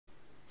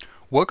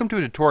Welcome to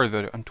a tutorial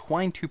video on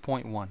Twine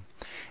 2.1.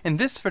 In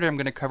this video I'm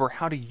going to cover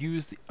how to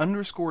use the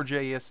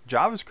Underscore.js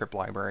JavaScript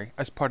library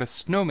as part of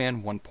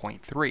Snowman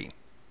 1.3.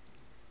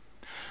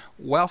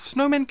 While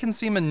Snowman can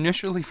seem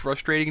initially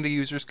frustrating to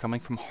users coming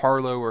from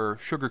Harlow or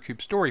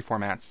SugarCube story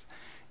formats,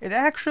 it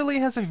actually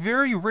has a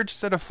very rich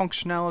set of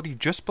functionality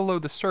just below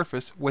the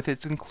surface with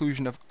its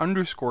inclusion of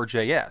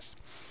Underscore.js,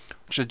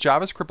 which is a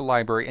JavaScript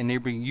library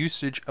enabling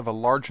usage of a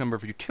large number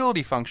of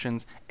utility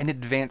functions and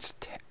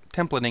advanced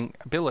templating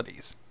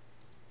abilities.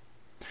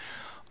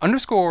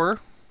 Underscore.js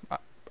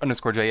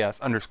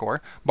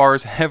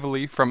borrows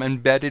heavily from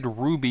embedded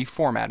Ruby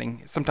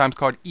formatting, sometimes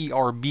called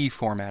ERB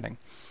formatting,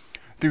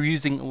 through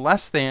using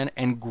less than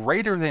and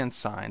greater than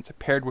signs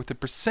paired with the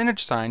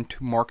percentage sign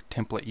to mark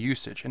template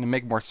usage, and to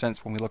make more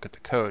sense when we look at the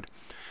code.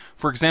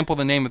 For example,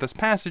 the name of this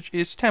passage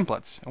is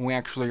templates, and we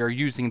actually are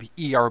using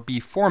the ERB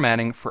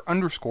formatting for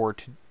underscore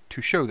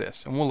to show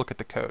this, and we'll look at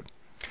the code.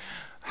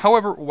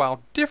 However,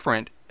 while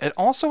different, it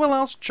also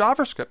allows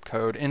JavaScript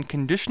code and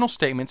conditional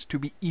statements to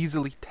be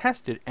easily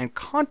tested and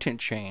content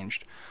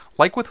changed,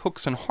 like with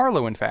hooks and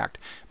Harlow in fact,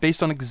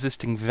 based on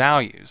existing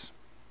values.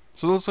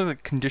 So those are the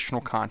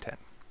conditional content.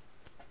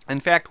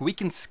 In fact, we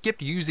can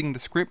skip using the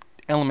script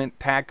element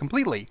tag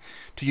completely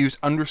to use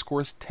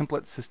Underscore's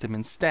template system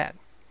instead.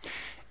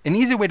 An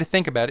easy way to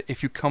think about it,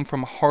 if you come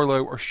from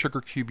Harlow or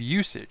SugarCube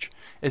usage,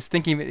 is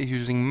thinking of it as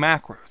using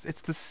macros.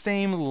 It's the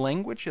same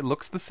language, it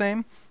looks the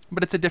same,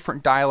 but it's a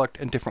different dialect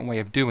and different way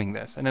of doing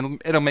this, and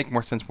it'll make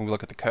more sense when we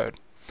look at the code.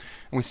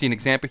 And we see an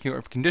example here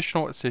of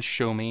conditional. It says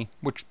show me,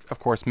 which of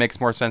course makes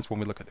more sense when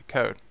we look at the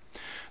code.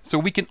 So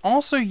we can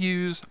also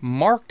use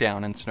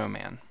Markdown in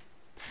Snowman.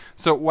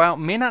 So while it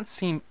may not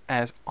seem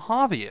as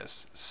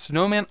obvious,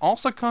 Snowman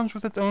also comes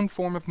with its own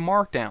form of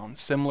Markdown,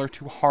 similar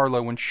to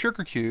Harlow and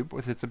SugarCube,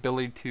 with its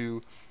ability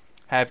to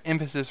have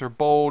emphasis or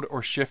bold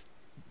or shift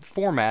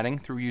formatting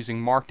through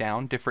using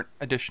Markdown, different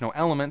additional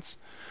elements,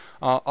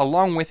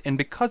 along with and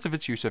because of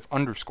its use of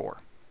underscore,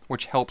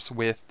 which helps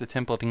with the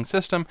templating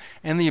system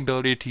and the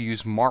ability to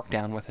use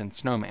Markdown within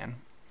Snowman.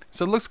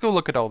 So let's go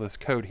look at all this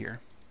code here.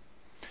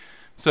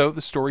 So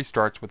the story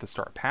starts with the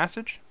start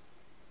passage,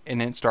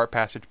 and then start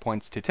passage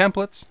points to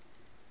templates.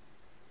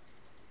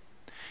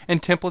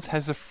 And templates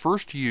has the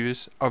first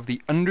use of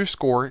the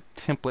underscore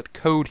template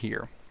code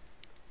here.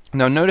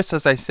 Now notice,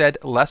 as I said,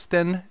 less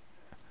than,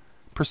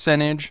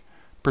 percentage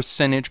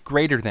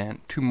greater than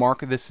to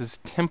mark this as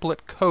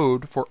template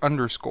code for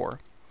underscore.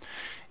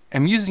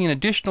 I'm using an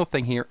additional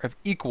thing here of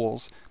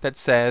equals that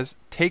says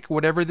take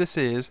whatever this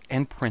is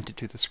and print it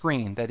to the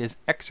screen. That is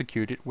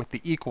executed with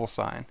the equal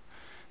sign.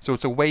 So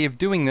it's a way of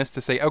doing this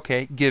to say,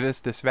 okay, give us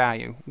this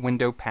value,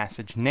 window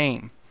passage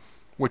name,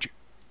 which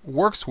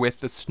works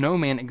with the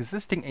Snowman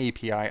existing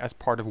API as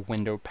part of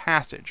window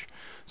passage.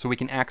 So we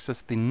can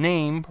access the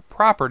name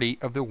property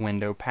of the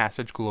window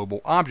passage global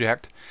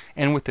object,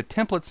 and with the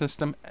template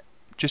system,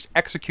 just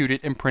execute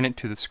it and print it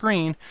to the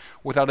screen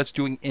without us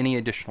doing any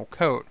additional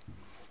code.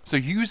 So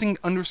using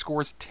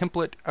Underscore's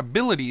template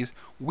abilities,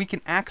 we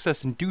can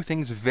access and do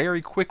things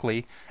very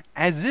quickly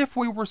as if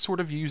we were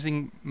sort of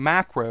using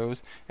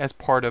macros as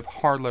part of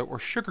Harlow or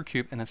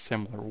SugarCube in a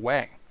similar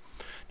way.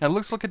 Now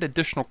let's look at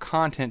additional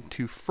content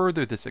to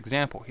further this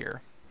example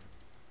here.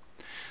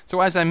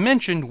 So as I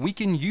mentioned, we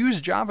can use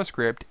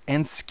JavaScript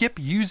and skip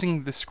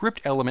using the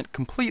script element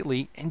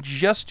completely and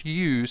just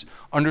use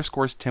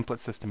Underscore's template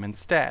system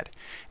instead.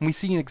 And we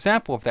see an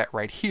example of that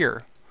right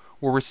here,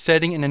 where we're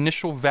setting an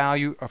initial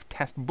value of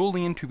test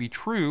boolean to be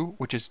true,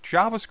 which is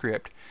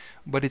JavaScript,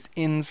 but it's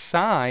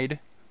inside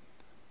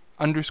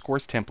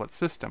Underscore's template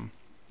system.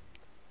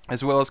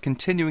 As well as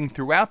continuing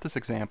throughout this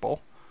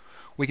example,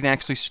 we can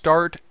actually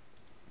start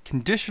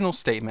conditional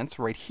statements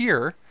right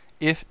here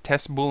if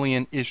test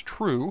boolean is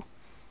true,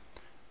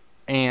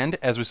 and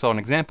as we saw in an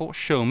example,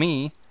 show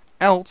me,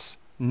 else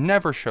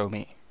never show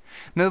me.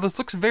 Now this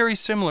looks very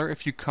similar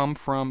if you come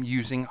from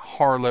using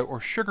Harlow or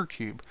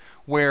SugarCube,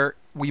 where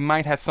we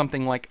might have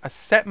something like a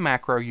set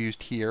macro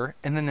used here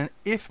and then an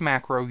if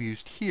macro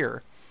used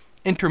here,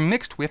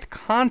 intermixed with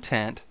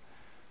content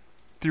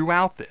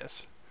throughout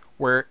this,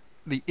 where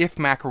the if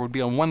macro would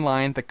be on one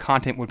line, the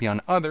content would be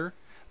on other,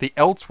 the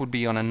else would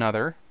be on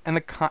another, and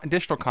the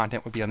additional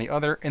content would be on the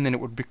other, and then it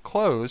would be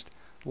closed,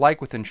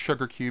 like within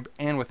SugarCube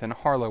and within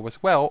Harlow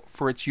as well,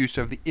 for its use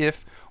of the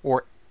if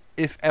or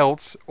if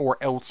else or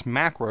else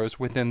macros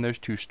within those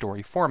two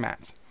story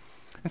formats.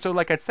 And so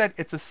like I said,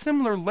 it's a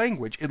similar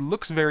language. It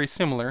looks very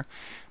similar,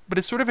 but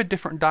it's sort of a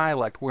different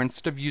dialect, where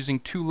instead of using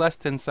two less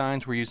than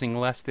signs, we're using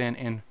less than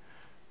and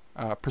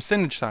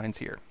percentage signs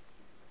here.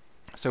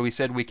 So we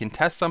said we can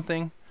test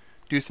something,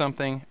 do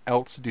something,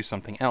 else do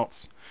something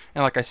else.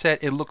 And like I said,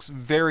 it looks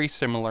very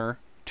similar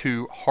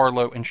to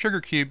Harlow and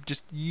SugarCube,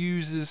 just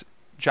uses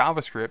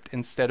JavaScript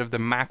instead of the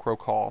macro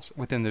calls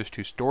within those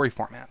two story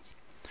formats.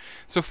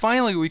 So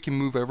finally, we can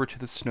move over to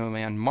the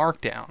Snowman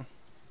Markdown.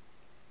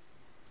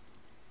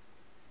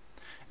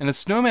 And the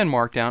Snowman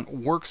Markdown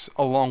works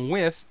along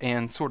with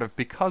and sort of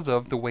because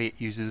of the way it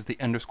uses the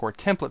underscore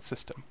template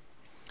system.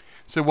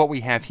 So what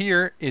we have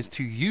here is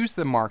to use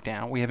the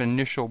markdown, we have an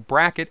initial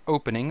bracket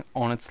opening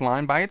on its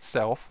line by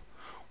itself,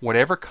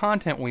 whatever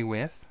content we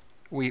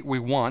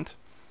want,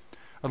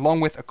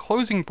 along with a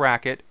closing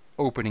bracket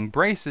opening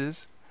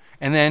braces,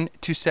 and then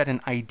to set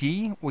an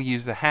ID, we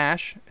use the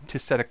hash. To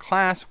set a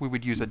class, we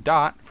would use a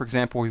dot. For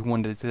example, we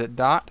wanted to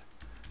dot.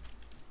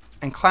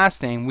 And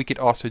class name, we could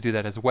also do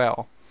that as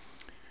well.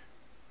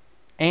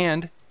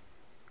 And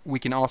we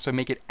can also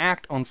make it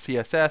act on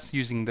CSS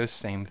using those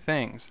same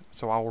things.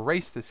 So I'll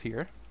erase this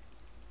here.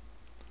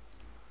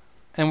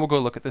 And we'll go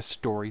look at the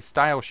story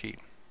style sheet.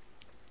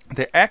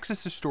 The X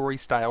is the story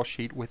style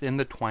sheet within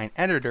the Twine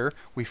editor.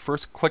 We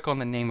first click on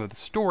the name of the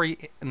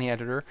story in the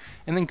editor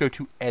and then go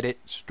to Edit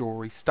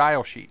Story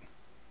Style Sheet.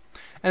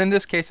 And in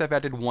this case, I've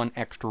added one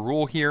extra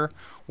rule here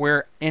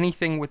where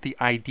anything with the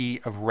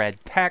ID of red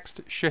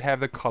text should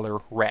have the color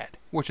red,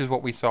 which is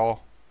what we saw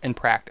in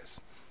practice.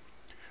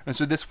 And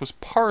so this was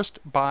parsed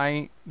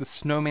by the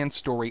Snowman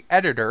story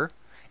editor.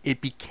 It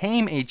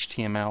became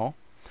HTML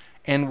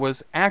and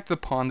was acted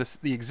upon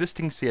the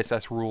existing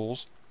CSS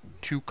rules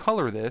to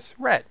color this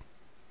red.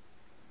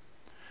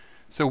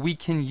 So we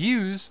can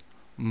use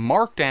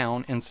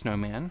Markdown in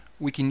Snowman,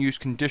 we can use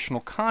conditional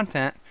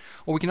content,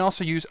 or we can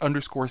also use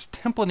Underscore's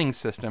templating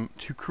system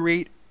to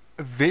create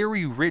a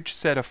very rich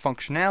set of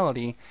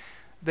functionality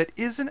that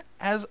isn't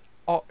as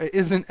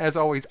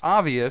always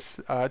obvious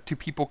to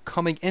people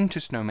coming into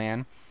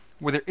Snowman,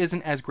 where there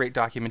isn't as great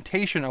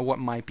documentation of what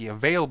might be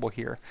available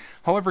here.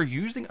 However,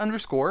 using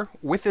Underscore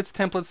with its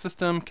template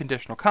system,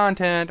 conditional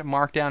content,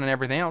 markdown, and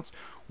everything else,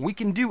 we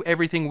can do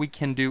everything we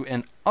can do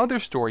in other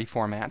story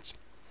formats,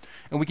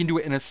 and we can do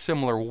it in a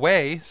similar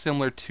way,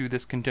 similar to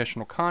this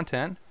conditional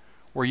content,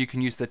 where you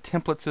can use the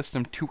template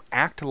system to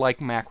act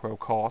like macro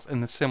calls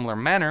in a similar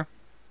manner,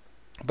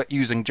 but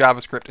using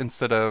JavaScript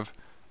instead of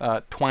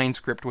Twine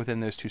script within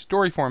those two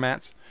story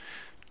formats,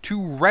 to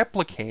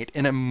replicate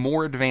in a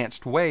more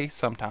advanced way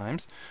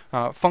sometimes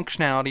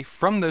functionality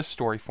from those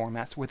story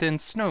formats within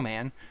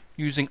Snowman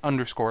using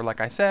Underscore, like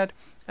I said,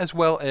 as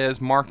well as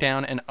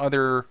Markdown and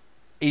other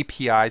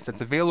APIs that's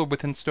available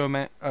within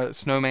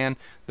Snowman,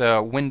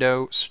 the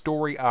window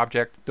story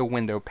object, the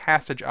window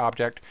passage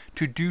object,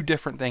 to do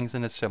different things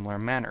in a similar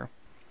manner.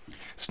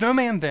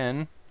 Snowman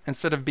then,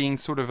 instead of being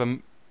sort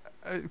of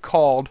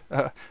called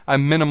a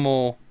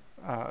minimal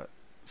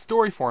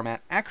story format,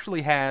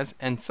 actually has,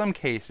 in some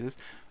cases,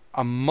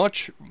 a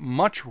much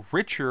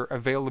richer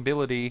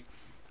availability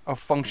of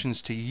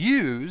functions to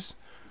use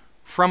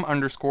from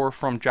Underscore,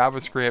 from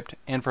JavaScript,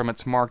 and from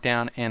its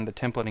Markdown and the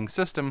templating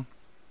system,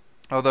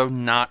 although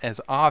not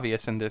as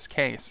obvious in this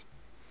case.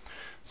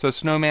 So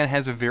Snowman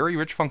has a very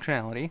rich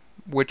functionality,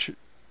 which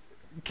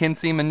can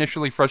seem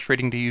initially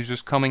frustrating to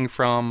users coming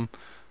from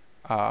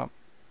a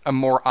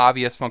more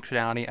obvious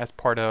functionality as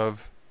part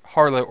of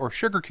Harlow or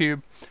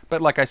SugarCube,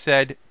 but like I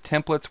said,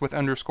 templates with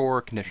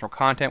Underscore, conditional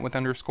content with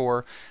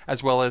Underscore,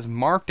 as well as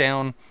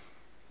Markdown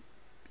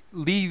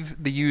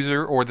leave the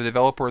user or the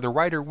developer or the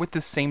writer with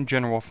the same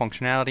general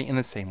functionality and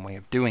the same way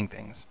of doing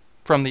things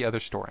from the other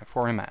story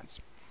formats.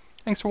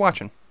 Thanks for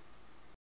watching.